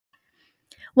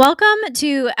Welcome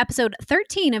to episode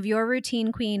 13 of Your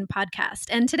Routine Queen podcast.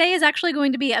 And today is actually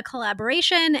going to be a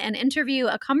collaboration, an interview,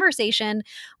 a conversation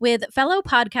with fellow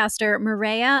podcaster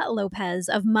Maria Lopez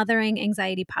of Mothering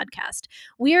Anxiety Podcast.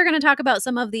 We are going to talk about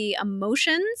some of the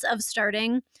emotions of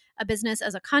starting a business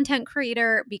as a content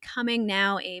creator, becoming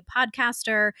now a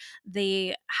podcaster,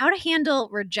 the how to handle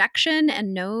rejection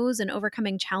and no's and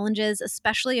overcoming challenges,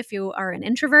 especially if you are an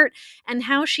introvert, and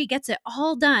how she gets it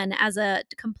all done as a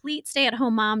complete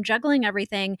stay-at-home mom, juggling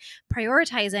everything,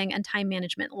 prioritizing, and time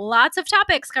management. Lots of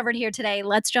topics covered here today.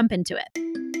 Let's jump into it.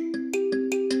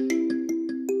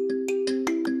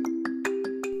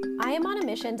 I am on a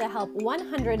mission to help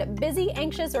 100 busy,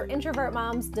 anxious, or introvert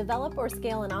moms develop or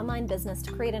scale an online business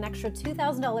to create an extra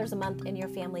 $2,000 a month in your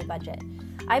family budget.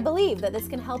 I believe that this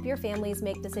can help your families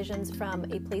make decisions from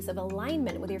a place of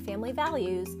alignment with your family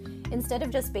values instead of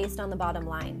just based on the bottom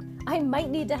line. I might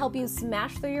need to help you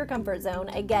smash through your comfort zone,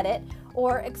 I get it,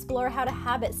 or explore how to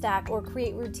habit stack or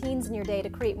create routines in your day to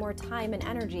create more time and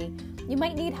energy. You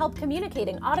might need help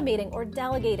communicating, automating, or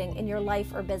delegating in your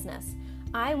life or business.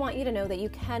 I want you to know that you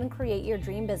can create your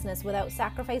dream business without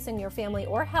sacrificing your family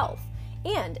or health.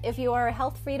 And if you are a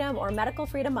health freedom or medical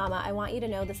freedom mama, I want you to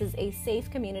know this is a safe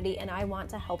community and I want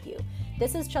to help you.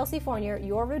 This is Chelsea Fournier,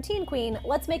 your routine queen.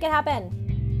 Let's make it happen.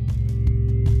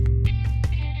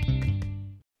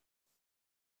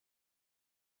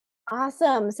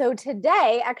 Awesome. So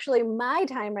today, actually, my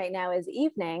time right now is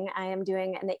evening. I am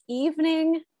doing an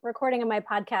evening recording of my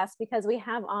podcast because we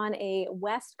have on a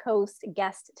West Coast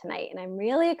guest tonight, and I'm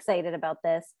really excited about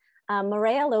this.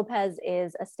 Maria Lopez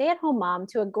is a stay-at-home mom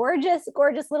to a gorgeous,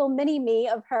 gorgeous little mini me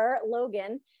of her,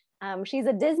 Logan. She's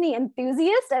a Disney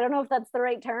enthusiast. I don't know if that's the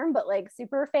right term, but like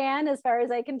super fan as far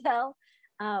as I can tell.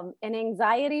 An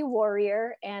anxiety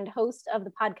warrior and host of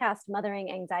the podcast Mothering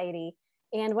Anxiety.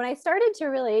 And when I started to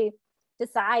really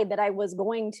decide that I was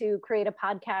going to create a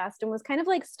podcast and was kind of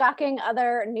like stalking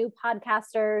other new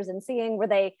podcasters and seeing were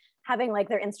they having like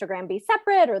their Instagram be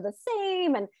separate or the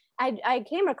same. And I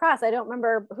came across, I don't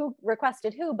remember who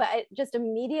requested who, but I just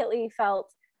immediately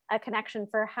felt a connection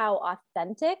for how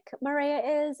authentic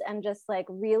Maria is and just like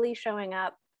really showing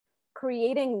up,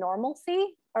 creating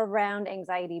normalcy around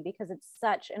anxiety because it's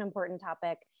such an important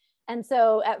topic. And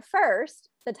so at first,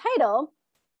 the title,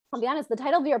 I'll be honest, the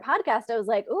title of your podcast, I was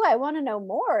like, ooh, I want to know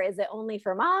more. Is it only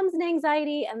for moms and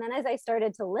anxiety? And then as I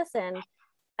started to listen,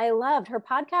 I loved her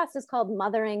podcast is called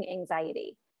Mothering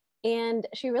Anxiety. And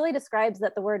she really describes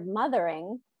that the word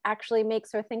mothering actually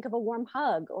makes her think of a warm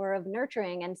hug or of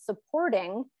nurturing and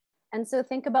supporting. And so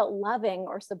think about loving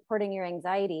or supporting your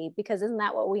anxiety, because isn't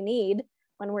that what we need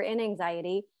when we're in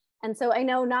anxiety? And so I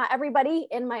know not everybody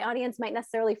in my audience might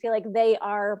necessarily feel like they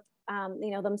are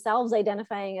themselves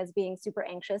identifying as being super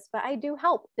anxious, but I do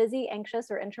help busy,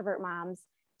 anxious, or introvert moms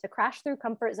to crash through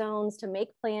comfort zones, to make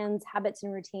plans, habits,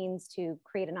 and routines to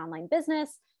create an online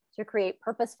business, to create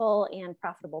purposeful and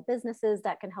profitable businesses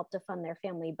that can help to fund their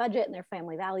family budget and their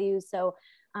family values. So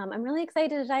I'm really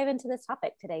excited to dive into this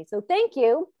topic today. So thank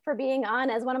you for being on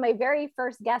as one of my very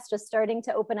first guests, just starting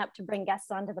to open up to bring guests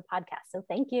onto the podcast. So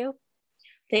thank you.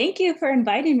 Thank you for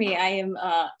inviting me. I am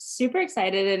super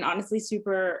excited and honestly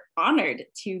super honored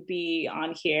to be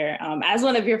on here as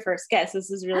one of your first guests. This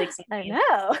is really exciting. I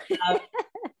know.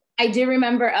 I do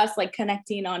remember us like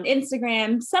connecting on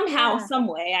Instagram somehow, some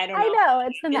way. I don't know. I know,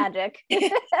 it's the magic.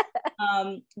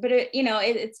 But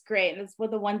it's great. And it's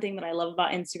the one thing that I love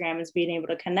about Instagram is being able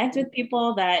to connect with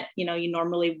people that, you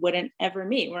normally wouldn't ever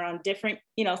meet. We're on different,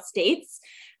 states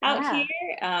out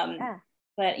here.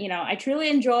 But, I truly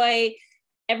enjoy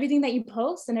everything that you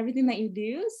post and everything that you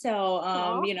do. So,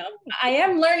 I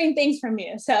am learning things from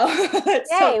you. So,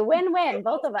 yay, win-win,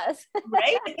 both of us.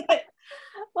 Right?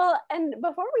 Well, and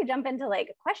before we jump into like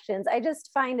questions, I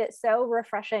just find it so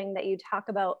refreshing that you talk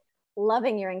about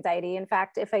loving your anxiety. In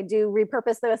fact, if I do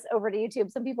repurpose this over to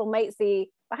YouTube, some people might see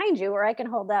behind you, or I can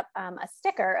hold up a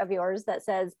sticker of yours that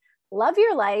says, love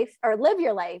your life, or live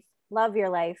your life, love your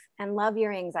life, and love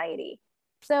your anxiety.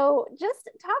 So just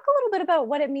talk a little bit about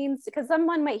what it means, because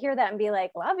someone might hear that and be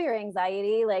like, love your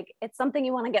anxiety. Like it's something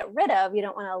you want to get rid of. You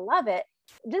don't want to love it.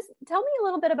 Just tell me a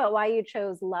little bit about why you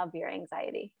chose love your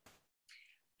anxiety.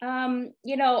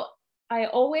 I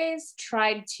always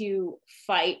tried to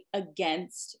fight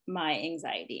against my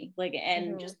anxiety,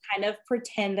 and just kind of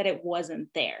pretend that it wasn't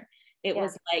there. It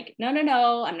was like,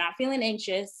 no, I'm not feeling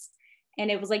anxious. And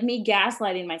it was like me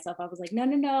gaslighting myself. I was like,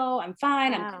 no, I'm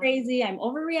fine. I'm crazy. I'm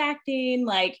overreacting.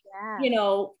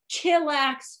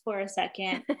 Chillax for a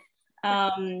second.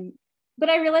 But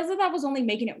I realized that was only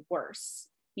making it worse.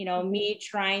 Me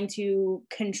trying to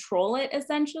control it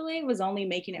essentially was only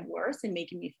making it worse and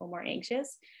making me feel more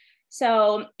anxious.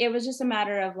 So it was just a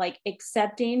matter of like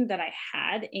accepting that I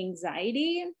had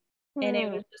anxiety, and it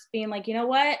was just being like, you know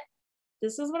what,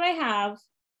 this is what I have.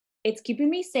 It's keeping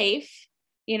me safe.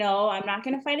 I'm not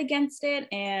going to fight against it.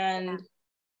 And,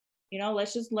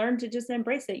 let's just learn to just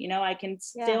embrace it. I can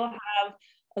still have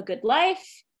a good life.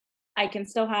 I can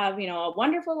still have, a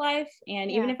wonderful life. And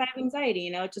even if I have anxiety,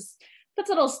 it just puts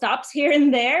little stops here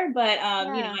and there. But,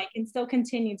 I can still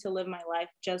continue to live my life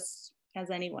just as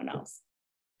anyone else.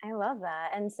 I love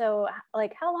that. And so,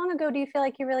 like, how long ago do you feel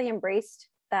like you really embraced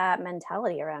that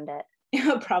mentality around it?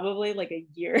 Probably like a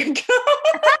year ago.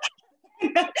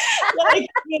 It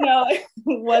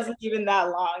wasn't even that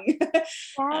long.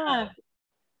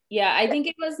 I think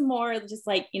it was more just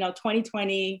like,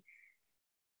 2020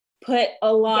 put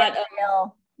a lot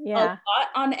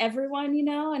on everyone,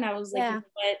 and I was like, you know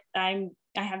what,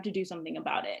 I have to do something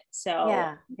about it.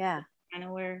 So kind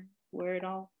of where it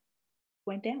all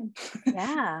went down.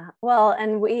 Well,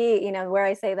 and we, where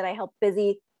I say that I help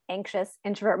busy, anxious,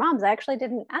 introvert moms, I actually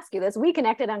didn't ask you this. We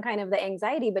connected on kind of the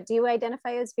anxiety, but do you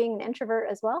identify as being an introvert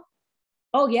as well?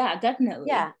 Oh yeah, definitely.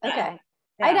 Yeah. Okay.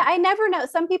 I never know.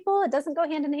 Some people, it doesn't go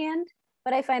hand in hand,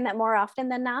 but I find that more often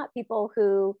than not, people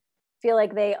who feel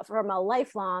like they, from a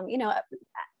lifelong,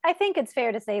 I think it's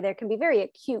fair to say there can be very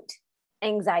acute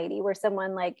anxiety where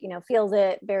someone like, feels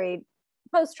it very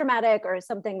post-traumatic or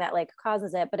something that like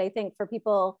causes it. But I think for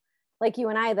people like you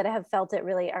and I that have felt it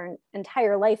really our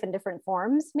entire life in different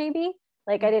forms, maybe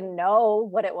like I didn't know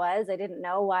what it was. I didn't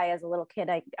know why as a little kid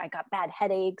I got bad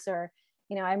headaches, or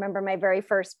I remember my very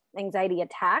first anxiety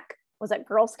attack was at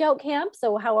Girl Scout camp.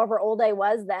 So however old I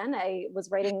was then, I was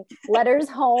writing letters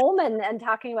home and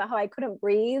talking about how I couldn't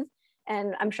breathe.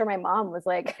 And I'm sure my mom was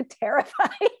like terrified.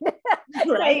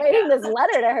 So I'm writing this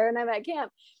letter to her and I'm at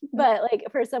camp. But like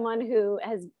for someone who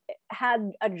has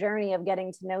had a journey of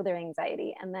getting to know their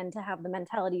anxiety and then to have the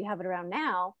mentality you have it around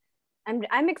now,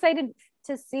 I'm excited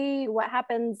to see what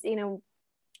happens.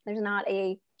 There's not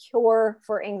a cure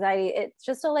for anxiety. It's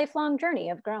just a lifelong journey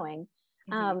of growing.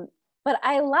 But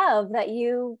I love that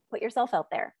you put yourself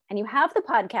out there and you have the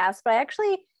podcast, but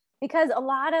because a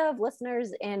lot of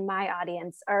listeners in my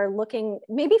audience are looking,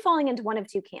 maybe falling into one of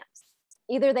two camps.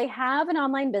 Either they have an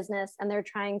online business and they're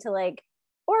trying to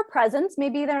or presence,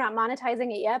 maybe they're not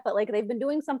monetizing it yet, but like they've been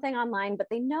doing something online, but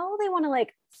they know they want to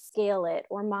scale it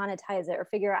or monetize it or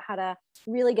figure out how to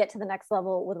really get to the next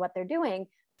level with what they're doing.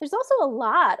 There's also a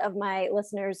lot of my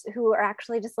listeners who are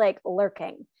actually just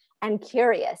lurking and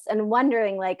curious and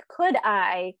wondering could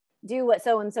I do what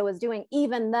so-and-so is doing,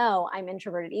 even though I'm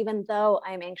introverted, even though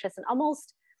I'm anxious, and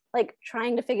almost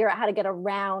trying to figure out how to get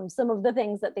around some of the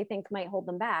things that they think might hold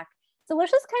them back. So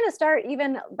let's just kind of start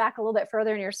even back a little bit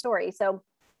further in your story. So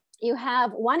you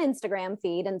have one Instagram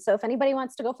feed. And so if anybody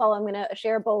wants to go follow, I'm going to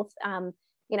share both.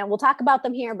 We'll talk about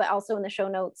them here, but also in the show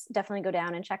notes, definitely go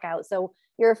down and check out. So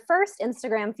your first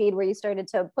Instagram feed where you started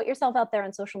to put yourself out there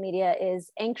on social media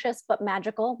is Anxious But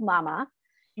Magical Mama.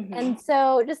 And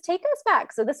so just take us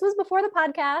back. So this was before the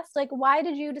podcast. Why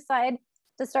did you decide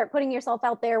to start putting yourself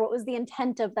out there? What was the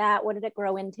intent of that? What did it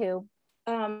grow into?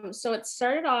 So it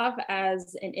started off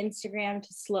as an Instagram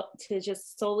to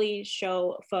just solely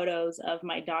show photos of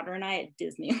my daughter and I at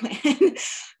Disneyland.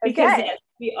 Because yes,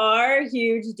 we are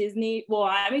huge Disney. Well,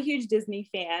 I'm a huge Disney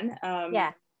fan.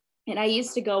 And I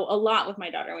used to go a lot with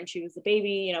my daughter when she was a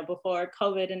baby, before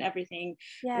COVID and everything.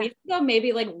 We used to go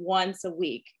maybe once a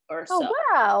week or so. Oh,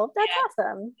 wow. That's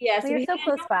awesome. Yeah. So you're so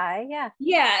close by. Yeah.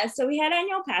 Yeah. So we had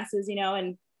annual passes,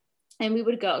 and we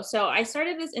would go. So I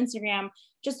started this Instagram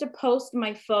just to post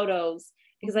my photos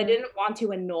because I didn't want to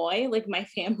annoy my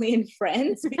family and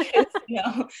friends because,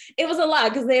 it was a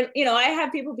lot because they, I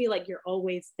have people be like, you're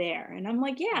always there. And I'm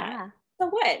like, yeah. So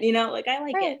what, I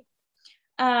like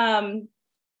it.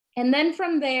 And then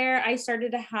from there, I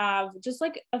started to have just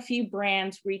a few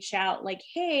brands reach out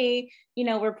hey,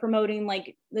 we're promoting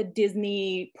the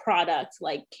Disney product.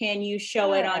 Can you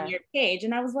show it on your page?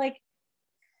 And I was like,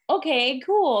 okay,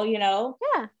 cool,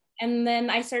 Yeah. And then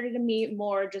I started to meet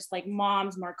more just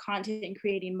moms, more content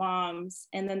creating moms.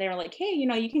 And then they were like, hey,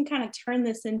 you can kind of turn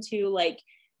this into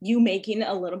you making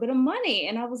a little bit of money.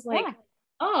 And I was like,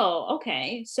 oh,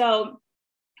 okay. So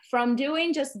from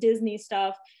doing just Disney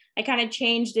stuff, I kind of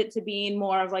changed it to being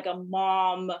more of a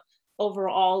mom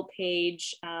overall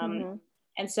page. And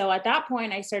so at that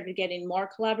point, I started getting more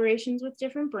collaborations with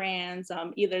different brands.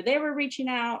 Either they were reaching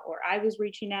out or I was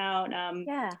reaching out. And,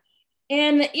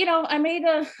 I made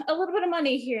a little bit of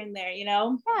money here and there,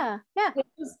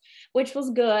 which was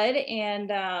good. And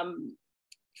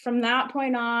from that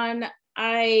point on,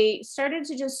 I started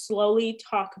to just slowly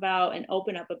talk about and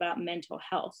open up about mental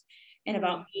health. and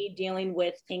about me dealing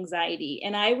with anxiety.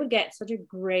 And I would get such a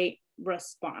great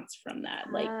response from that.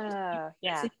 Like, yeah.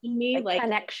 messaging me, like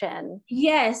connection.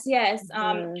 Yes. So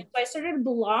I started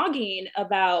blogging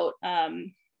about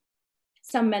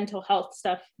some mental health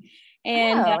stuff.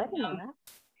 And I didn't know that.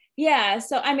 yeah,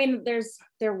 so I mean,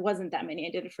 there wasn't that many. I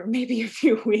did it for maybe a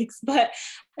few weeks, but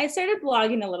I started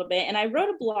blogging a little bit, and I wrote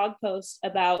a blog post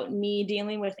about me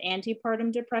dealing with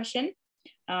antepartum depression,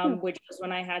 which was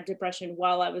when I had depression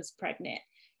while I was pregnant.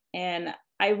 And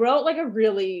I wrote like a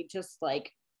really just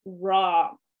like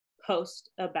raw post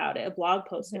about it, a blog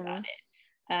post about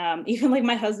it. Even like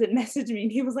my husband messaged me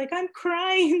and he was like, I'm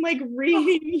crying, like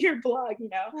reading your blog, you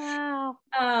know? Wow.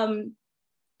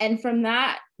 And from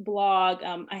that blog,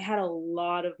 I had a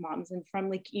lot of moms, and from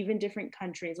like even different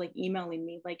countries, like emailing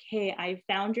me like, hey, I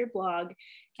found your blog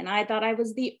and I thought I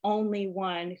was the only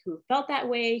one who felt that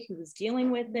way, who was dealing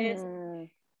with this.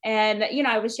 And, you know,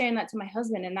 I was sharing that to my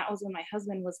husband, and that was when my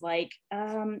husband was like,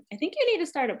 I think you need to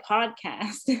start a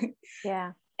podcast.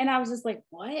 Yeah. And I was just like,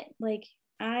 what? Like,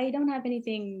 I don't have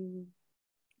anything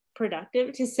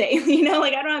productive to say, you know,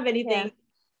 like I don't have anything.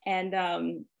 Yeah.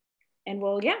 And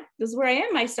well, yeah, this is where I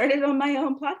am. I started on my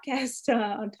own podcast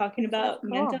talking about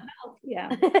mental health.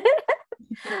 Yeah.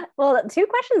 Well, two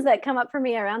questions that come up for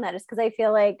me around that is because I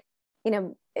feel like, you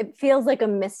know, it feels like a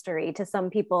mystery to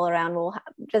some people around, well,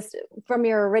 just from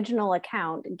your original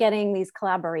account, getting these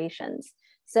collaborations.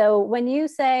 So when you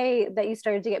say that you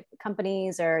started to get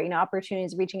companies or, you know,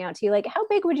 opportunities reaching out to you, like how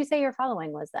big would you say your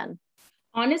following was then?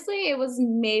 Honestly, it was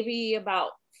maybe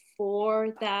about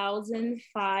 4,000,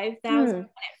 5,000 when it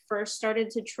first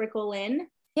started to trickle in.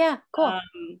 Yeah, cool.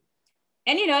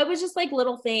 And, you know, it was just like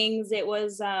little things. It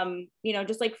was, you know,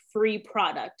 just like free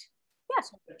product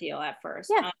sort of deal at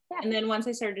first. And then once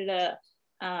I started to,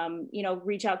 you know,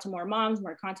 reach out to more moms,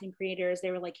 more content creators,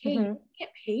 they were like, hey, you get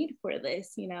paid for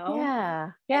this, you know? Yeah.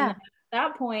 And at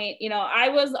that point, you know, I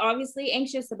was obviously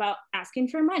anxious about asking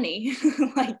for money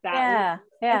like that.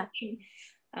 Yeah.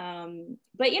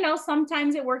 But you know,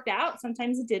 sometimes it worked out,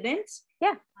 sometimes it didn't.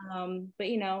 Yeah. But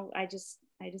you know, I just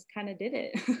kind of did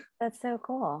it. That's so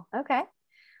cool. Okay.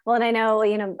 Well, and I know,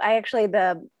 you know, I actually,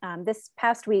 this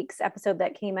past week's episode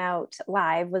that came out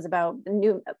live was about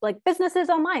new, like businesses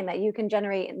online that you can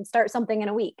generate and start something in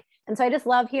a week. And so I just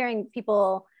love hearing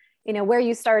people, you know, where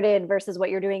you started versus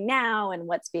what you're doing now and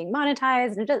what's being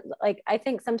monetized. And just like, I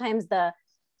think sometimes the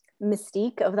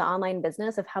mystique of the online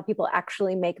business of how people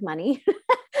actually make money,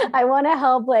 I want to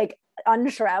help like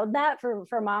unshroud that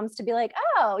for moms to be like,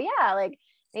 oh yeah, like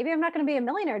maybe I'm not going to be a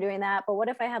millionaire doing that, but what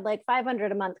if I had like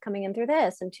 500 a month coming in through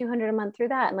this and 200 a month through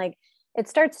that? And like, it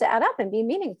starts to add up and be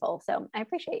meaningful. So I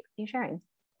appreciate you sharing.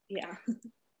 Yeah.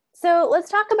 So let's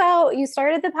talk about, you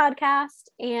started the podcast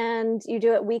and you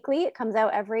do it weekly. It comes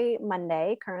out every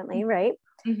Monday currently, right?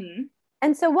 Mm-hmm.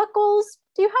 And so what goals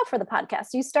do you have for the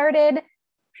podcast? You started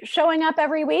showing up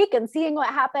every week and seeing what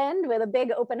happened with a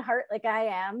big open heart like I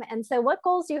am. And so what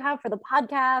goals do you have for the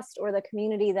podcast or the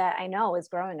community that I know is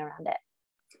growing around it?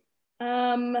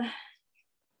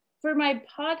 For my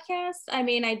podcast, I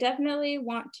mean, I definitely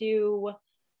want to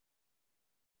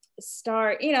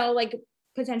start, you know, like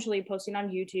potentially posting on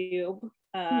YouTube, you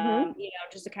know,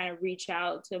 just to kind of reach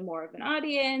out to more of an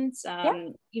audience,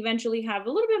 eventually have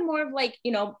a little bit more of like,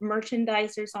 you know,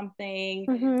 merchandise or something.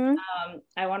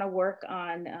 I want to work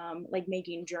on like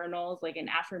making journals, like an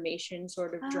affirmation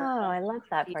sort of journal. Oh, I love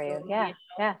that for you. Yeah. You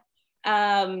know?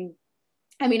 Yeah.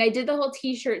 I mean, I did the whole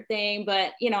t-shirt thing,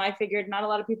 but you know, I figured not a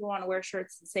lot of people want to wear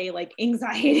shirts that say like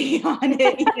anxiety on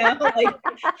it, you know, like,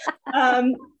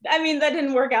 I mean, that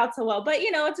didn't work out so well, but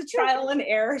you know, it's a trial and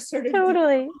error sort of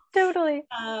Totally.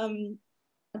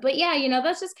 But yeah, you know,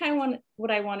 that's just kind of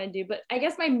what I want to do. But I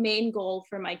guess my main goal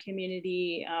for my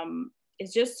community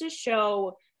is just to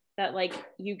show that like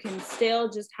you can still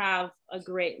just have a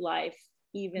great life,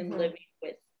 even living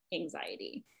with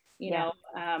anxiety, you know.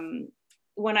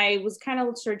 When I was kind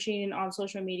of searching on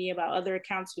social media about other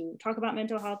accounts who talk about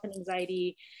mental health and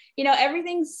anxiety, you know,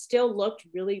 everything still looked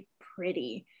really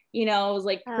pretty. You know, it was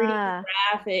like pretty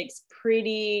graphics,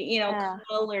 pretty, you know,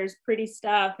 colors, pretty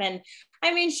stuff. And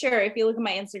I mean, sure, if you look at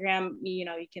my Instagram, you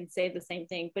know, you can say the same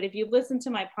thing. But if you listen to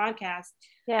my podcast,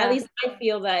 at least I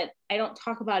feel that I don't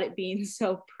talk about it being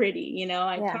so pretty. You know,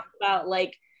 I talk about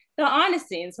like the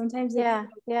honesty, and sometimes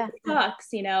it sucks,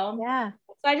 you know.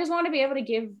 So I just want to be able to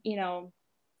give, you know,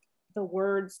 the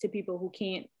words to people who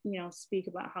can't, you know, speak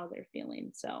about how they're feeling.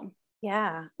 So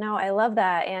yeah, no, I love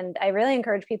that. And I really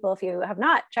encourage people, if you have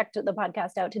not checked the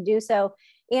podcast out, to do so.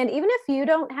 And even if you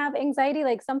don't have anxiety,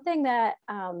 like something that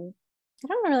I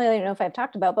don't really know if I've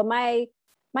talked about, but my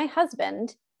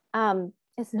husband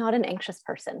is not an anxious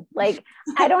person. Like,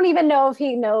 I don't even know if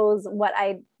he knows what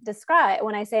I describe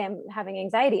when I say I'm having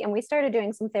anxiety. And we started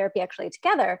doing some therapy actually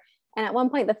together. And at one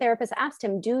point, the therapist asked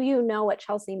him, do you know what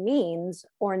Chelsea means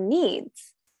or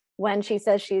needs when she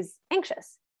says she's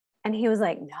anxious? And he was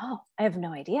like, no, I have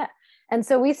no idea. And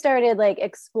so we started like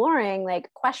exploring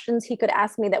like questions he could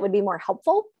ask me that would be more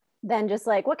helpful than just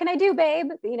like, what can I do, babe?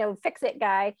 You know, fix it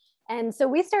guy. And so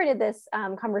we started this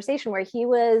conversation where he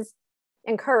was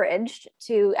encouraged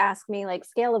to ask me like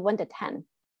scale of 1 to 10.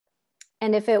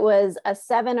 And if it was a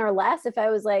 7 or less, if I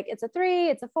was like, it's a 3,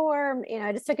 it's a 4, you know,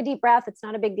 I just took a deep breath. It's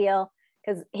not a big deal.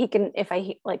 Because he can, if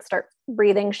I like start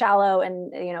breathing shallow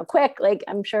and, you know, quick, like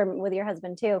I'm sure with your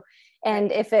husband too.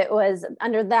 And if it was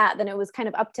under that, then it was kind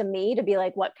of up to me to be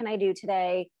like, what can I do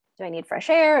today? Do I need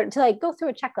fresh air? To like go through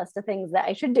a checklist of things that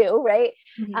I should do. Right.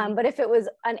 But if it was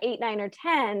an 8, 9, or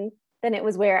 10, then it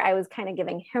was where I was kind of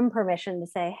giving him permission to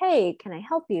say, hey, can I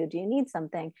help you? Do you need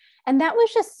something? And that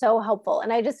was just so helpful.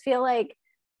 And I just feel like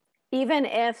even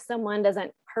if someone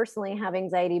doesn't personally have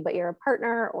anxiety, but you're a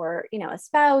partner or, you know, a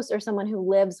spouse or someone who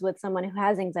lives with someone who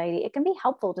has anxiety, it can be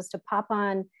helpful just to pop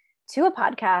on to a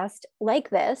podcast like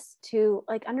this to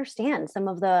like understand some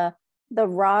of the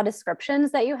raw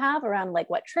descriptions that you have around like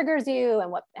what triggers you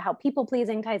and how people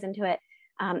pleasing ties into it.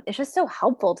 It's just so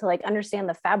helpful to like understand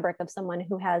the fabric of someone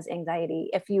who has anxiety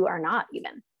if you are not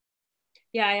even.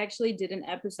 Yeah, I actually did an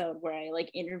episode where I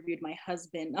like interviewed my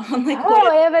husband on like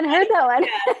I haven't heard that one.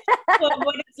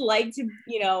 what it's like to,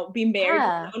 you know, be married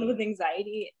to someone with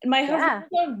anxiety. And my husband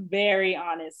is a very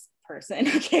honest person.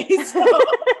 Okay. So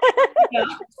you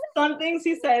know, some things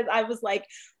he says, I was like,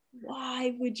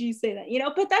 why would you say that? You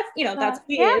know, but that's, you know, that's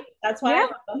weird. That's why I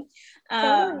love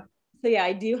them. So yeah,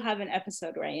 I do have an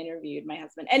episode where I interviewed my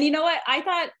husband. And you know what? I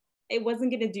thought it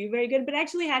wasn't going to do very good, but I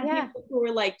actually had people who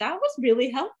were like, that was really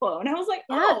helpful. And I was like,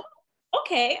 oh,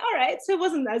 okay. All right. So it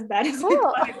wasn't as bad as I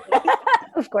thought it was.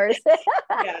 Of course.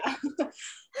 Yeah.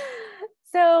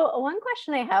 So one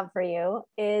question I have for you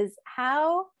is,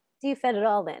 how do you fit it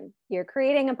all in? You're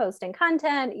creating and posting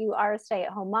content. You are a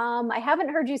stay-at-home mom. I haven't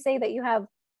heard you say that you have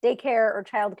daycare or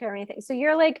childcare or anything. So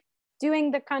you're like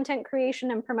doing the content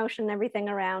creation and promotion and everything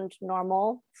around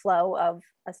normal flow of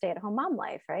a stay-at-home mom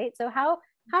life, right? So how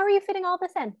are you fitting all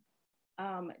this in?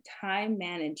 Time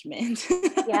management.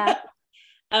 Yeah.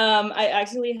 I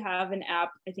actually have an app.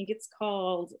 I think it's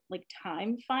called like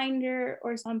Time Finder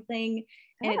or something.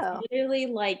 And it's literally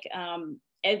like,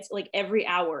 it's like every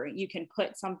hour you can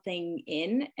put something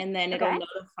in and then it'll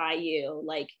notify you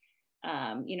like,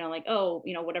 you know, like, oh,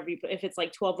 you know, whatever you put, if it's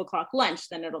like 12 o'clock lunch,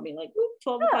 then it'll be like,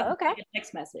 12 o'clock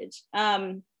text message.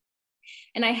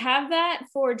 And I have that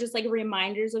for just like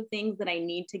reminders of things that I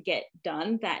need to get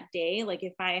done that day. Like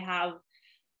if I have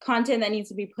content that needs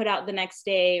to be put out the next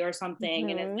day or something,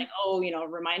 and it's like, oh, you know,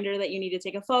 reminder that you need to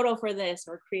take a photo for this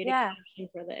or create a caption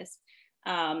for this.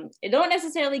 I don't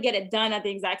necessarily get it done at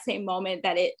the exact same moment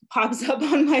that it pops up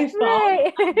on my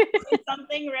phone,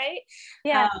 something, right?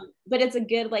 Yeah. But it's a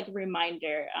good like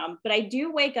reminder. But I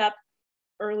do wake up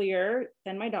earlier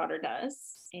than my daughter does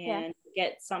and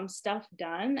get some stuff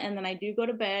done, and then I do go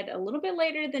to bed a little bit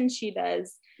later than she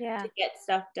does to get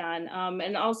stuff done.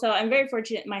 And also I'm very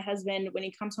fortunate, my husband, when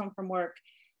he comes home from work,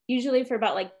 usually for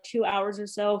about like 2 hours or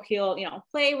so, he'll, you know,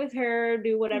 play with her,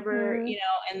 do whatever, you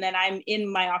know, and then I'm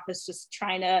in my office just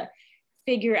trying to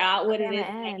figure out what it is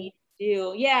I need to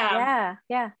do.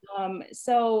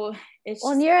 So it's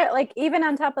and you're like, even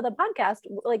on top of the podcast,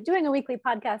 like doing a weekly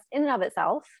podcast in and of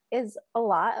itself is a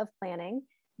lot of planning,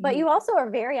 but you also are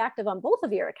very active on both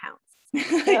of your accounts.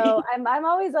 So I'm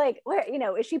always like, where, you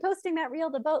know, is she posting that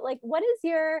reel to vote? Like, what is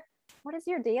your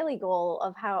daily goal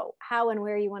of how and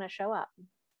where you want to show up?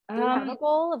 Do you have a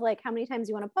goal of like how many times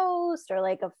you want to post, or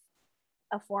like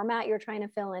a format you're trying to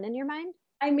fill in your mind?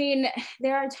 I mean,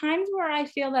 there are times where I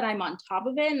feel that I'm on top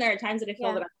of it, and there are times that I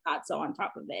feel that I'm not so on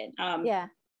top of it.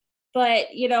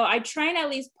 But, you know, I try and at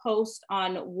least post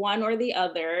on one or the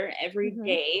other every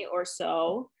day or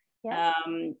so.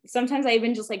 Sometimes I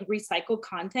even just like recycle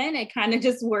content. It kind of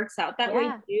just works out that way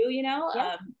too, you know?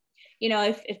 You know,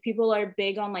 if people are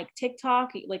big on like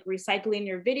TikTok, like recycling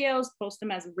your videos, post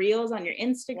them as reels on your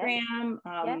Instagram.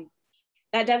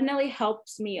 That definitely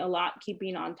helps me a lot,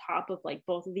 keeping on top of like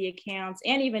both of the accounts,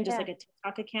 and even just like a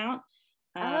TikTok account.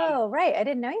 Oh, right. I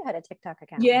didn't know you had a TikTok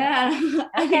account. Yeah.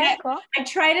 Okay, cool. I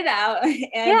tried it out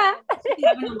and I'm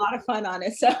having a lot of fun on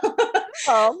it. So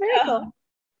very cool.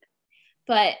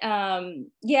 But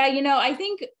yeah, you know, I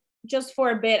think just for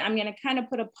a bit, I'm going to kind of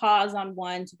put a pause on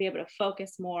one to be able to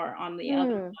focus more on the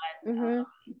other one.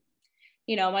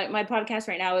 You know, my podcast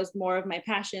right now is more of my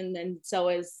passion, and so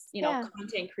is, you know,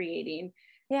 content creating.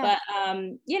 But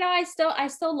I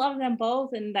still love them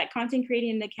both, and that content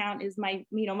creating account is my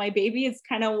my baby. It's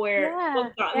kind of where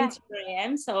what got me to where I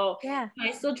am. So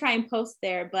I still try and post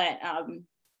there, but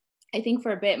I think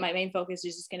for a bit my main focus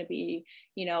is just going to be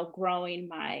growing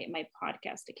my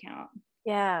podcast account.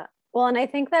 Yeah. Well, and I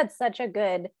think that's such a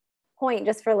good point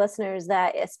just for listeners,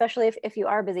 that especially if you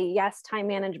are busy, yes, time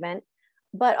management,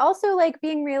 but also like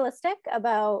being realistic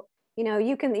about,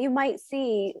 you might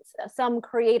see some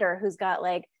creator who's got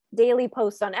like daily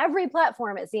posts on every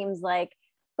platform, it seems like,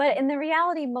 but in the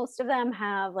reality, most of them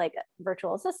have like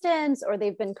virtual assistants, or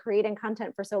they've been creating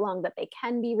content for so long that they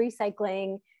can be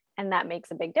recycling, and that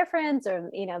makes a big difference,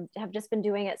 or have just been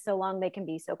doing it so long they can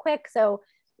be so quick. So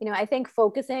I think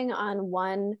focusing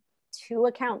on 2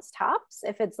 accounts tops,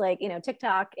 if it's like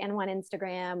TikTok and 1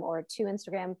 Instagram, or 2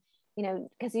 Instagram,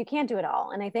 because you can't do it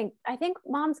all. And I think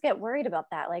moms get worried about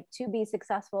that, like to be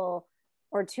successful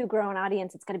or to grow an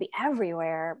audience, it's going to be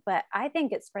everywhere, but I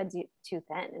think it spreads you too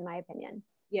thin, in my opinion.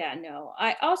 Yeah, no,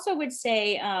 I also would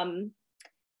say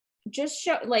just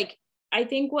show, like, I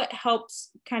think what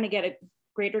helps kind of get a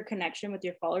greater connection with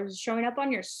your followers is showing up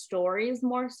on your stories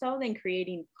more so than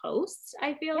creating posts,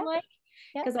 I feel like,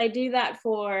 because I do that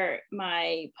for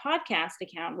my podcast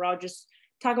account where I'll just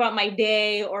talk about my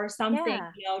day or something,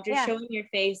 showing your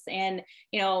face, and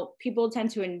people tend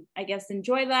to I guess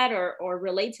enjoy that or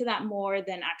relate to that more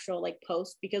than actual like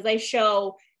posts, because I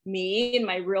show me and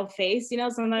my real face,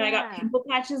 sometimes I got pimple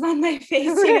patches on my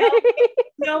face,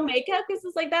 no makeup, because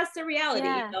it's like that's the reality.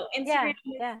 Instagram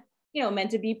is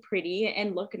meant to be pretty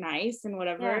and look nice and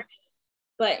whatever,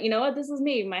 but this is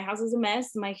me. My house is a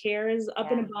mess, my hair is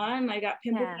up in a bun, I got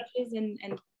pimple patches,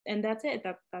 and that's it.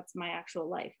 That's my actual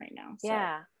life right now. So.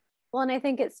 Well, and I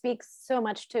think it speaks so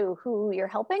much to who you're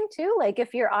helping too. Like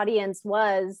if your audience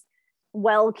was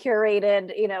well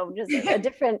curated, just a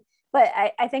different, but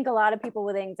I think a lot of people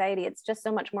with anxiety, it's just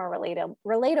so much more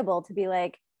relatable to be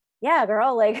like, yeah,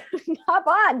 girl, like hop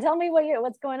on, tell me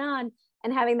what's going on.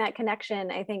 And having that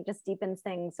connection, I think just deepens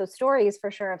things. So stories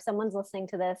for sure, if someone's listening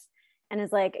to this and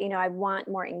is like, I want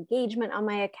more engagement on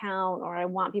my account, or I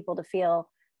want people to feel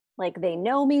like they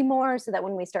know me more, so that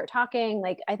when we start talking,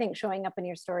 like I think showing up in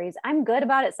your stories, I'm good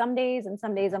about it some days, and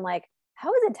some days I'm like,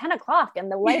 how is it 10 o'clock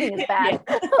and the lighting is bad?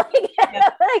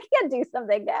 I can't do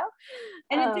something now.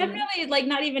 And it's definitely like,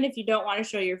 not even if you don't want to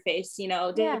show your face,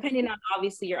 depending on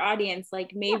obviously your audience,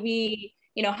 like maybe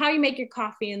how you make your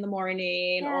coffee in the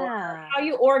morning, or how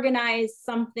you organize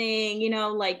something,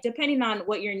 like depending on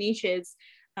what your niche is.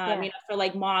 For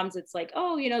like moms, it's like,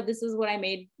 oh, this is what I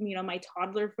made, my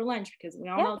toddler for lunch, because we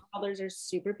all know toddlers are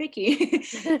super picky.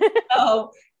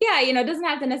 So it doesn't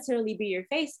have to necessarily be your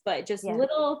face, but just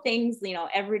little things,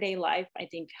 everyday life, I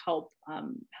think help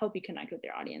you connect with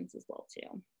your audience as well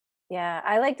too. Yeah,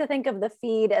 I like to think of the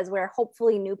feed as where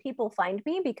hopefully new people find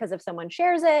me, because if someone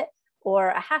shares it or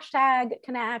a hashtag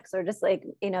connects, or just like,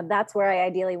 that's where I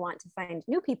ideally want to find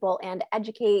new people and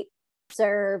educate,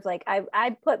 serve. Like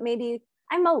I put maybe,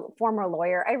 I'm a former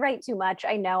lawyer, I write too much,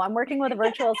 I know, I'm working with a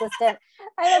virtual assistant.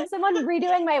 I have someone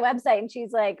redoing my website and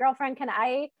she's like, girlfriend, can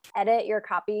I edit your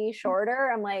copy shorter?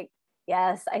 I'm like,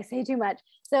 yes, I say too much.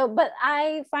 So, but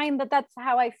I find that that's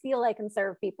how I feel I can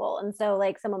serve people. And so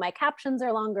like some of my captions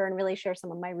are longer and really share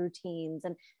some of my routines.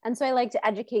 And so I like to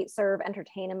educate, serve,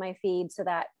 entertain in my feed, so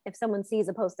that if someone sees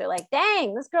a post, they're like,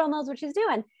 dang, this girl knows what she's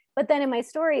doing. But then in my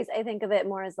stories, I think of it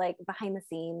more as like behind the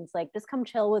scenes, like just come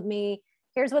chill with me.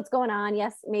 Here's what's going on.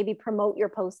 Yes, maybe promote your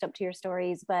post up to your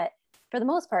stories, but for the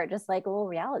most part, just like a little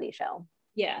reality show.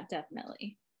 Yeah,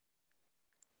 definitely.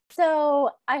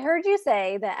 So I heard you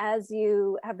say that as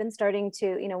you have been starting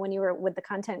to, when you were with the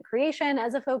content creation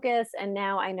as a focus, and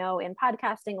now I know in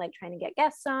podcasting, like trying to get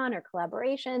guests on or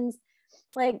collaborations,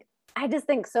 like I just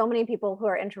think so many people who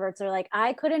are introverts are like,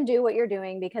 I couldn't do what you're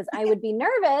doing because I would be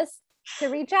nervous to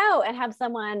reach out and have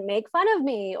someone make fun of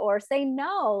me or say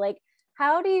no. Like,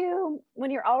 how do you,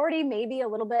 when you're already maybe a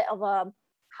little bit of a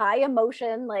high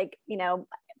emotion, like,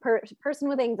 person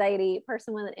with anxiety,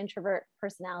 person with an introvert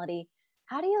personality,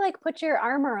 how do you like put your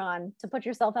armor on to put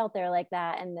yourself out there like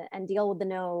that and deal with the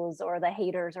no's or the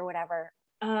haters or whatever?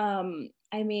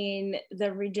 I mean,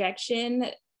 the rejection,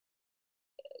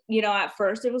 at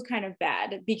first it was kind of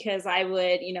bad, because I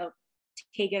would,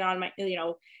 take it on my,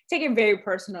 take it very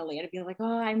personally, and be like,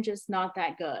 oh, I'm just not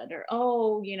that good, or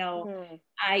oh,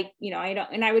 I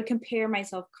don't, and I would compare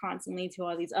myself constantly to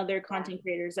all these other content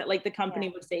creators that like the company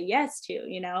would say yes to,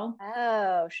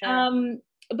 Oh, sure.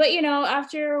 But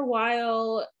after a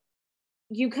while,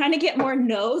 you kind of get more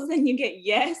no's than you get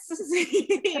yes.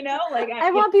 You know, like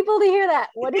I want people to hear that.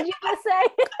 What did you just say?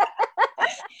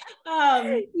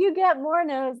 You get more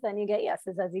no's than you get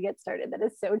yeses as you get started. That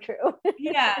is so true.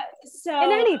 Yeah. So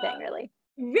in anything, really.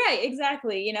 Right,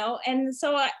 exactly. You know, and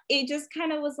so it just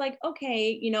kind of was like,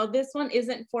 okay, you know, this one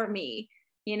isn't for me,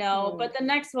 you know, but the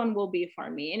next one will be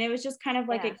for me. And it was just kind of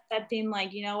like accepting,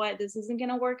 like, you know what, this isn't going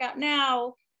to work out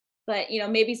now, but, you know,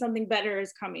 maybe something better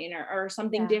is coming, or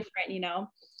something different, you know.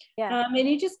 And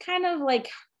you just kind of like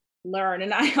learn.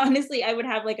 And I honestly, I would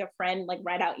have like a friend like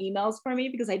write out emails for me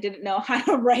because I didn't know how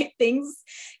to write things,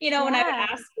 you know, when I would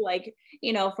ask like,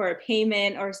 you know, for a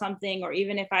payment or something, or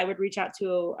even if I would reach out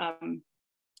to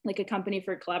like a company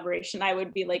for collaboration, I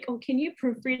would be like, oh, can you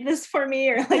proofread this for me?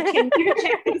 Or like, can you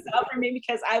check this out for me?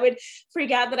 Because I would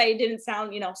freak out that I didn't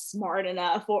sound, you know, smart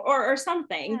enough or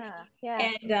something.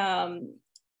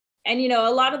 And, you know,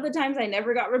 a lot of the times I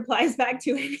never got replies back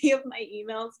to any of my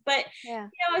emails, but, you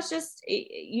know, it's just,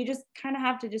 you just kind of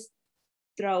have to just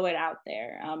throw it out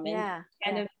there and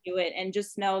kind of do it, and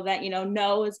just know that, you know,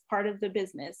 no is part of the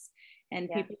business, and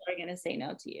people are going to say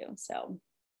no to you. So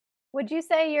would you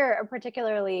say you're a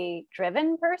particularly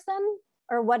driven person,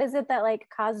 or what is it that like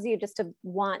causes you just to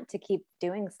want to keep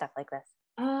doing stuff like this?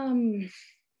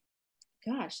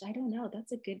 Gosh, I don't know.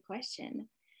 That's a good question.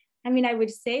 I mean, I would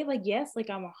say like, yes, like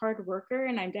I'm a hard worker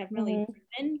and I'm definitely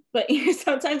driven, but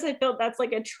sometimes I feel that's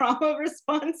like a trauma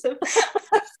response of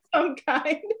some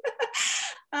kind.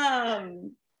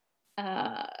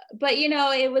 But you know,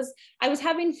 I was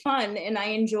having fun and I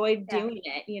enjoyed doing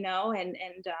it, you know, and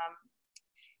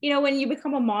you know, when you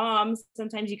become a mom,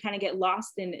 sometimes you kind of get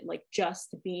lost in it, like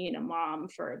just being a mom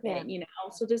for a bit, you know?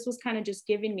 So this was kind of just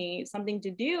giving me something to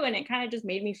do. And it kind of just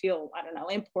made me feel, I don't know,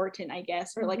 important, I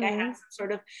guess, or like I had some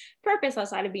sort of purpose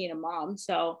outside of being a mom.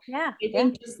 So I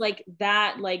think just like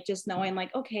that, like just knowing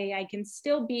like, okay, I can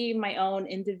still be my own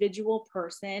individual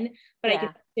person, but I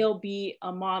can still be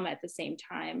a mom at the same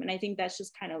time. And I think that's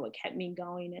just kind of what kept me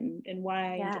going and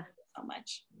why I enjoy it so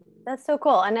much. That's so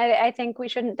cool. And I think we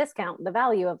shouldn't discount the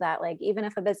value of that. Like, even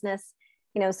if a business,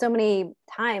 you know, so many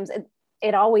times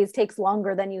it always takes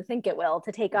longer than you think it will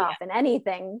to take off in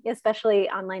anything, especially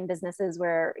online businesses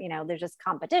where, you know, there's just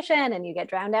competition and you get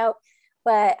drowned out.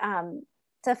 But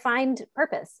to find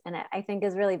purpose in it, I think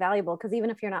is really valuable, because even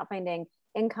if you're not finding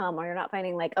income, or you're not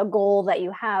finding like a goal that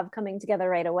you have coming together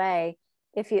right away,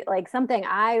 if you like, something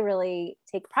I really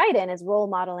take pride in is role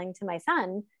modeling to my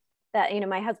son that, you know,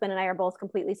 my husband and I are both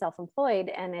completely self-employed,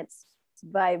 and it's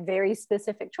by very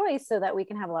specific choice so that we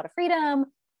can have a lot of freedom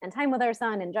and time with our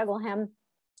son and juggle him.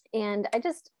 And I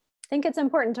just think it's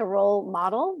important to role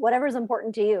model whatever's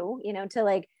important to you, you know, to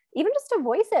like, even just to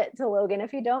voice it to Logan,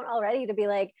 if you don't already, to be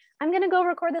like, I'm going to go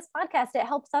record this podcast. It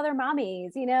helps other mommies,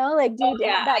 you know, like, do you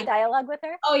have that dialogue with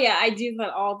her? Oh yeah, I do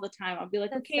that all the time. I'll be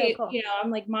like, that's okay, so cool. You know, I'm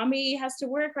like, mommy has to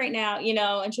work right now, you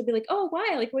know, and she'll be like, oh,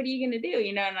 why? Like, what are you going to do?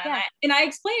 You know, and I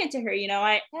explain it to her, you know,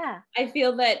 I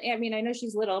feel that, I mean, I know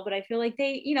she's little, but I feel like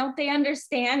they, you know, they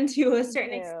understand to a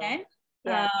certain extent.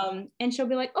 And she'll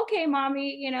be like, okay,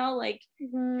 mommy, you know, like,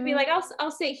 she'll be like, I'll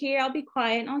sit here, I'll be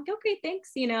quiet. And I'm like, okay, thanks,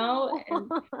 you know. And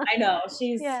I know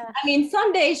she's, I mean,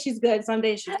 some days she's good, some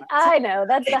days she's not. I know,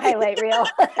 that's the highlight reel.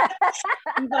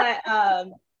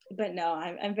 But no,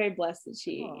 I'm very blessed that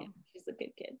she's a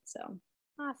good kid. So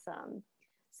awesome.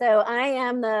 So I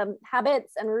am the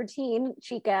habits and routine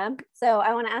chica. So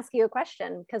I want to ask you a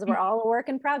question, because we're all a work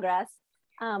in progress.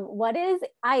 What is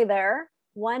either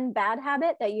one bad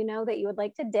habit that you know that you would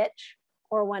like to ditch,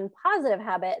 or one positive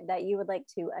habit that you would like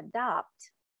to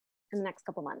adopt in the next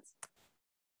couple months?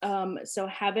 So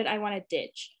habit I want to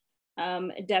ditch.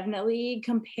 Definitely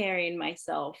comparing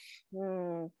myself.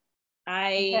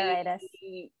 I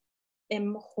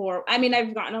am horrible. I mean,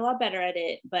 I've gotten a lot better at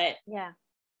it, but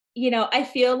you know, I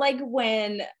feel like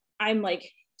when I'm like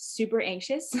super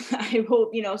anxious, I will,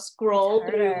 you know, scroll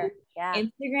through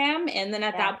Instagram, and then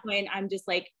at that point I'm just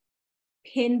like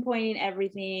pinpointing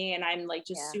everything, and I'm like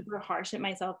just super harsh at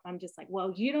myself. I'm just like,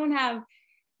 well, you don't have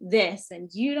this and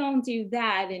you don't do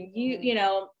that, and you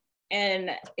know,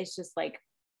 and it's just like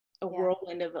a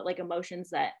whirlwind of like emotions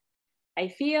that I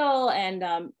feel.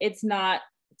 And it's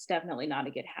definitely not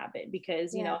a good habit,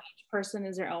 because you know, each person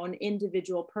is their own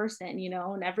individual person, you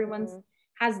know, and everyone's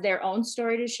has their own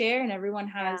story to share, and everyone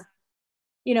has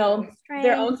you know,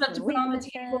 their own stuff to put on the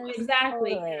table.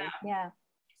 Exactly. Totally.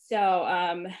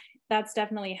 So that's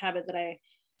definitely a habit that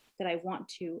I want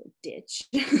to ditch.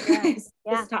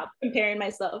 Stop comparing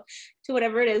myself to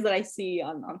whatever it is that I see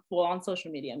on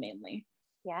social media mainly.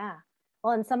 Yeah.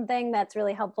 Well, and something that's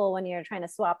really helpful when you're trying to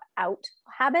swap out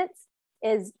habits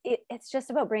is it's just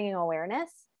about bringing awareness.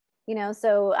 you know,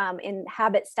 so in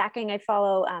habit stacking, I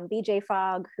follow BJ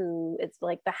Fogg, who is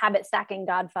like the habit stacking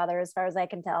godfather, as far as I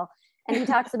can tell. And he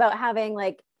talks about having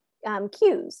like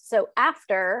cues. So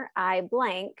after I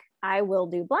blank, I will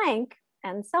do blank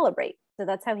and celebrate. So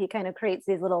that's how he kind of creates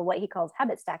these little, what he calls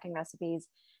habit stacking recipes.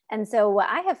 And so what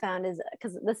I have found is,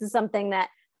 because this is something that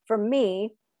for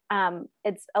me,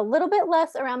 it's a little bit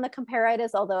less around the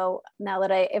comparitis, although now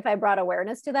that if I brought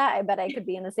awareness to that, I bet I could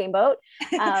be in the same boat.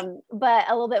 But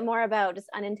a little bit more about just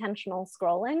unintentional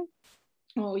scrolling.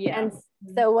 Oh yeah. And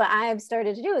so what I've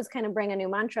started to do is kind of bring a new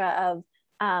mantra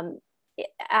of,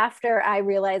 after I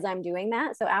realize I'm doing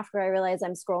that. So after I realize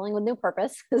I'm scrolling with no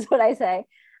purpose is what I say.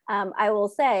 I will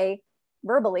say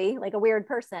verbally, like a weird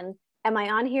person, am I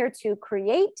on here to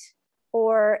create,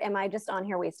 or am I just on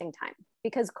here wasting time?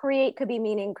 Because create could be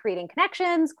meaning creating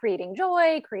connections, creating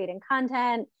joy, creating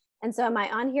content. And so am I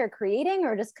on here creating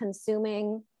or just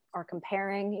consuming or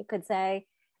comparing, you could say?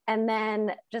 And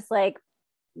then just like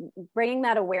bringing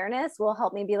that awareness will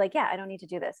help me be like, yeah, I don't need to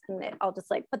do this. And I'll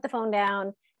just like put the phone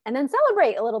down and then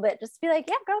celebrate a little bit, just to be like,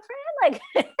 yeah, girlfriend,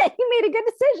 like you made a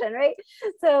good decision, right?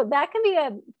 So that can be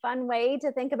a fun way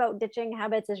to think about ditching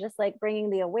habits, is just like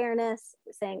bringing the awareness,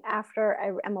 saying after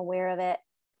I am aware of it,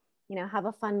 you know, have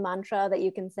a fun mantra that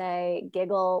you can say,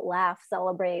 giggle, laugh,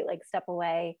 celebrate, like step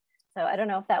away. So I don't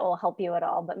know if that will help you at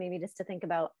all, but maybe just to think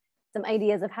about some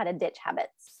ideas of how to ditch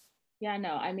habits. Yeah,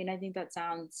 no, I mean, I think that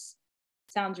sounds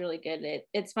really good.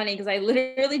 It's funny because I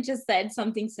literally just said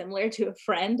something similar to a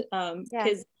friend,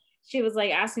 because she was like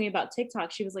asking me about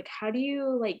TikTok. She was like, how do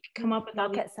you like come up with all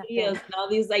these videos and all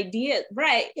these ideas?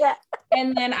 Right. Yeah.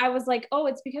 And then I was like, oh,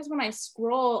 it's because when I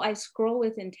scroll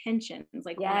with intentions.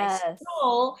 Like when I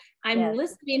scroll, I'm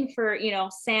listening for, you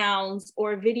know, sounds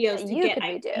or videos to get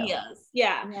ideas.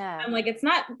 Yeah. I'm like, it's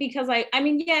not because I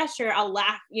mean, yeah, sure, I'll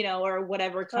laugh, you know, or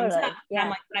whatever comes up. I'm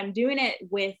like, but I'm doing it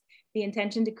with the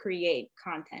intention to create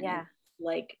content. Yeah.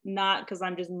 Like not because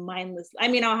I'm just mindless. I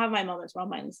mean, I'll have my moments where I'll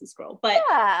mindlessly scroll, but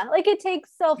yeah, like it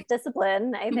takes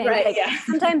self-discipline. I think right, like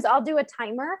sometimes I'll do a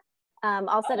timer.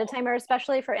 I'll set a timer,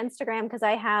 especially for Instagram, because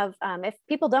I have, if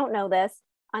people don't know this,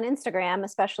 on Instagram,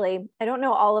 especially, I don't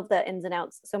know all of the ins and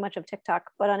outs so much of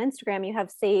TikTok, but on Instagram, you have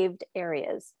saved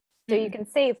areas. So you can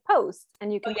save posts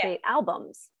and you can create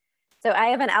albums. So I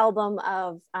have an album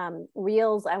of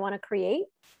reels I want to create.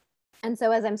 And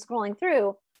so as I'm scrolling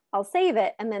through, I'll save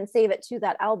it and then save it to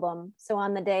that album. So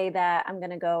on the day that I'm going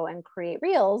to go and create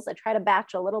reels, I try to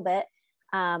batch a little bit.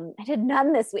 I did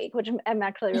none this week, which I'm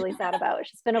actually really sad about.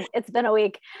 It's been a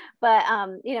week, but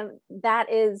you know, that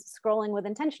is scrolling with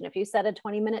intention. If you set a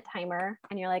 20-minute timer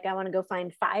and you're like, I want to go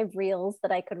find 5 reels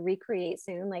that I could recreate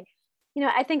soon. Like, you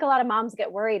know, I think a lot of moms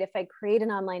get worried, if I create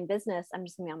an online business, I'm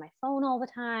just gonna be on my phone all the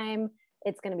time.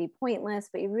 It's going to be pointless,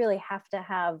 but you really have to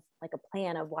have like a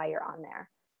plan of why you're on there.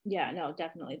 Yeah, no,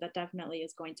 definitely. That definitely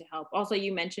is going to help. Also,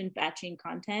 you mentioned batching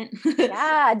content.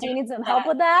 Yeah. Do you need some help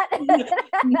with that?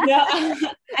 No,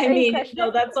 I mean,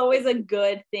 no, that's always a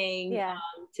good thing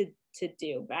to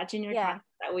do. Batching your content,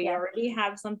 that we already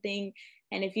have something.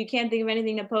 And if you can't think of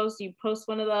anything to post, you post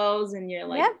one of those and you're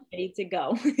like ready to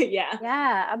go. Yeah,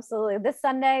 absolutely. This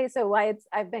Sunday. So why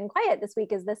I've been quiet this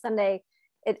week is this Sunday,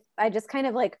 I just kind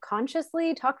of like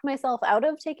consciously talked myself out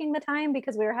of taking the time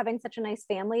because we were having such a nice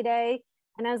family day.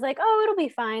 And I was like, oh, it'll be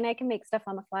fine. I can make stuff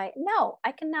on the fly. No,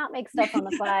 I cannot make stuff on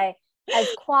the fly as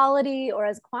quality or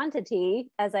as quantity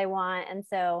as I want. And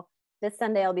so this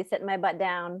Sunday, I'll be sitting my butt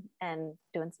down and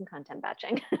doing some content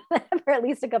batching for at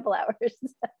least a couple hours.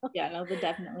 So. Yeah, no, that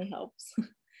definitely helps.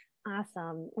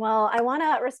 Awesome. Well, I want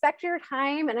to respect your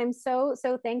time, and I'm so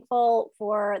thankful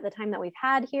for the time that we've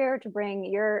had here to bring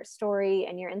your story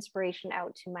and your inspiration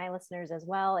out to my listeners as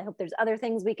well. I hope there's other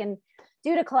things we can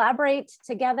do to collaborate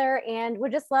together, and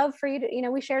would just love for you to, you know,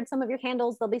 we shared some of your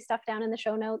handles. There'll be stuff down in the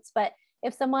show notes, but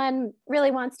if someone really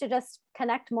wants to just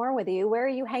connect more with you, where are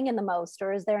you hanging the most,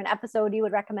 or is there an episode you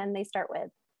would recommend they start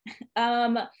with?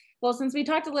 Well, since we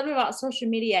talked a little bit about social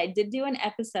media, I did do an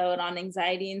episode on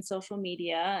anxiety and social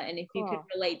media. And if you could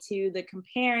relate to the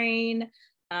comparing,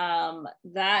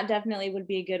 that definitely would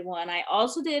be a good one. I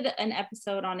also did an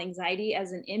episode on anxiety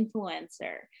as an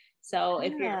influencer. So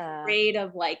if you're afraid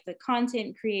of like the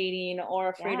content creating or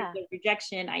afraid of the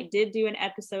rejection, I did do an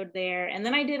episode there. And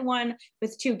then I did one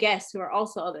with 2 guests who are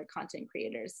also other content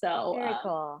creators. So very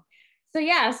cool. So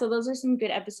yeah, so those are some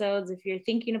good episodes. If you're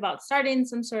thinking about starting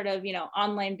some sort of, you know,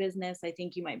 online business, I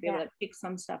think you might be able to pick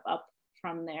some stuff up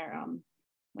from there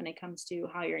when it comes to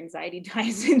how your anxiety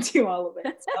ties into all of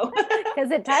it. So. Because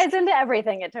it ties into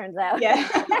everything, it turns out. Yeah.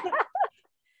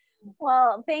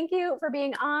 Well, thank you for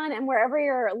being on, and wherever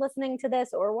you're listening to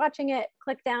this or watching it,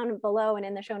 click down below and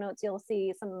in the show notes, you'll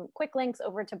see some quick links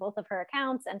over to both of her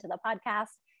accounts and to the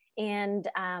podcast. And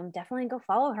definitely go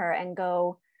follow her and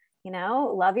go,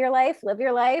 love your life, live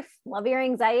your life, love your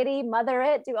anxiety, mother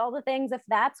it, do all the things if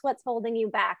that's what's holding you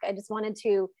back. I just wanted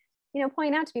to,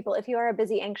 point out to people, if you are a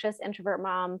busy, anxious, introvert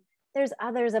mom, there's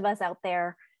others of us out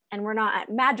there, and we're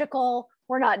not magical.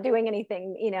 We're not doing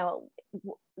anything,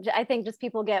 I think just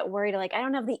people get worried, like, I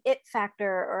don't have the it factor,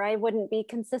 or I wouldn't be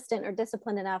consistent or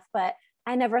disciplined enough, but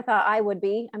I never thought I would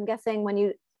be. I'm guessing when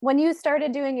you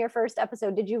started doing your first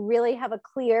episode, did you really have a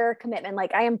clear commitment?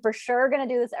 Like, I am for sure going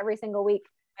to do this every single week.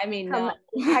 I mean, no.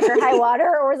 Heck or high water,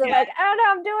 or was it like, I don't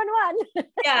know, I'm doing one?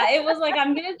 Yeah, it was like,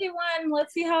 I'm going to do one.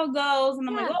 Let's see how it goes. And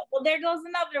I'm like, oh, well, there goes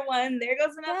another one. There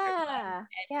goes another one.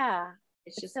 Yeah.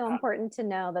 It's just so important to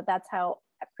know that that's how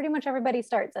pretty much everybody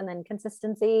starts. And then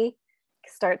consistency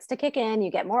starts to kick in.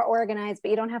 You get more organized, but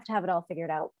you don't have to have it all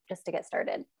figured out just to get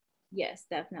started. Yes,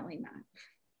 definitely not.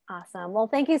 Awesome. Well,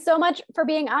 thank you so much for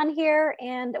being on here,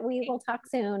 and we will talk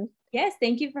soon. Yes,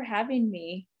 thank you for having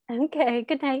me. Okay,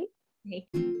 good night. Hey.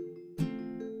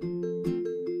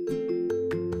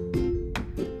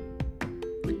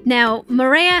 Now,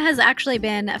 Maria has actually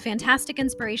been a fantastic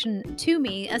inspiration to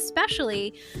me,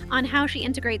 especially on how she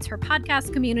integrates her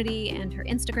podcast community and her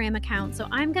Instagram account. So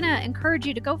I'm going to encourage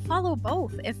you to go follow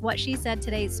both if what she said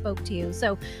today spoke to you.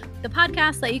 So the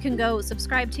podcast that you can go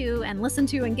subscribe to and listen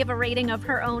to and give a rating of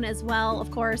her own as well, of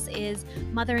course, is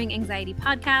Mothering Anxiety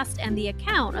Podcast. And the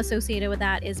account associated with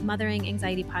that is Mothering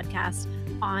Anxiety Podcast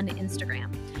on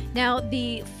Instagram. Now,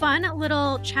 the fun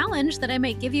little challenge that I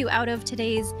might give you out of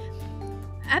today's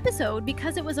episode,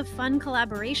 because it was a fun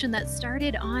collaboration that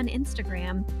started on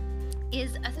Instagram,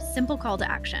 is a simple call to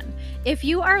action. If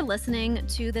you are listening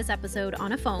to this episode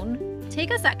on a phone,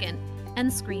 take a second and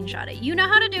screenshot it. You know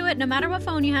how to do it. No matter what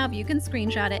phone you have, you can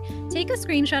screenshot it. Take a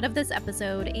screenshot of this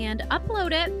episode and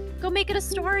upload it. Go make it a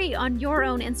story on your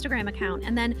own Instagram account,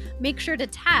 and then make sure to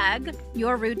tag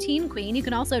your routine queen. You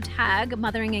can also tag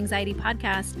Mothering Anxiety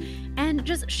Podcast, and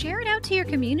just share it out to your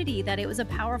community that it was a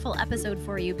powerful episode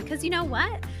for you, because you know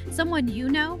what? Someone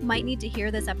might need to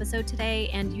hear this episode today,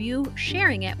 and you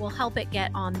sharing it will help it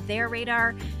get on their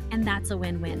radar, and that's a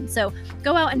win-win. So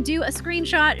go out and do a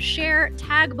screenshot, share,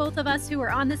 tag both of us who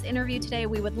are on this interview today.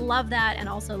 We would love that, and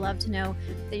also love to know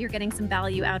that you're getting some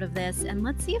value out of this. And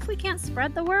let's see if we can't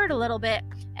spread the word a little bit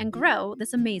and grow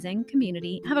this amazing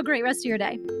community. Have a great rest of your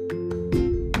day.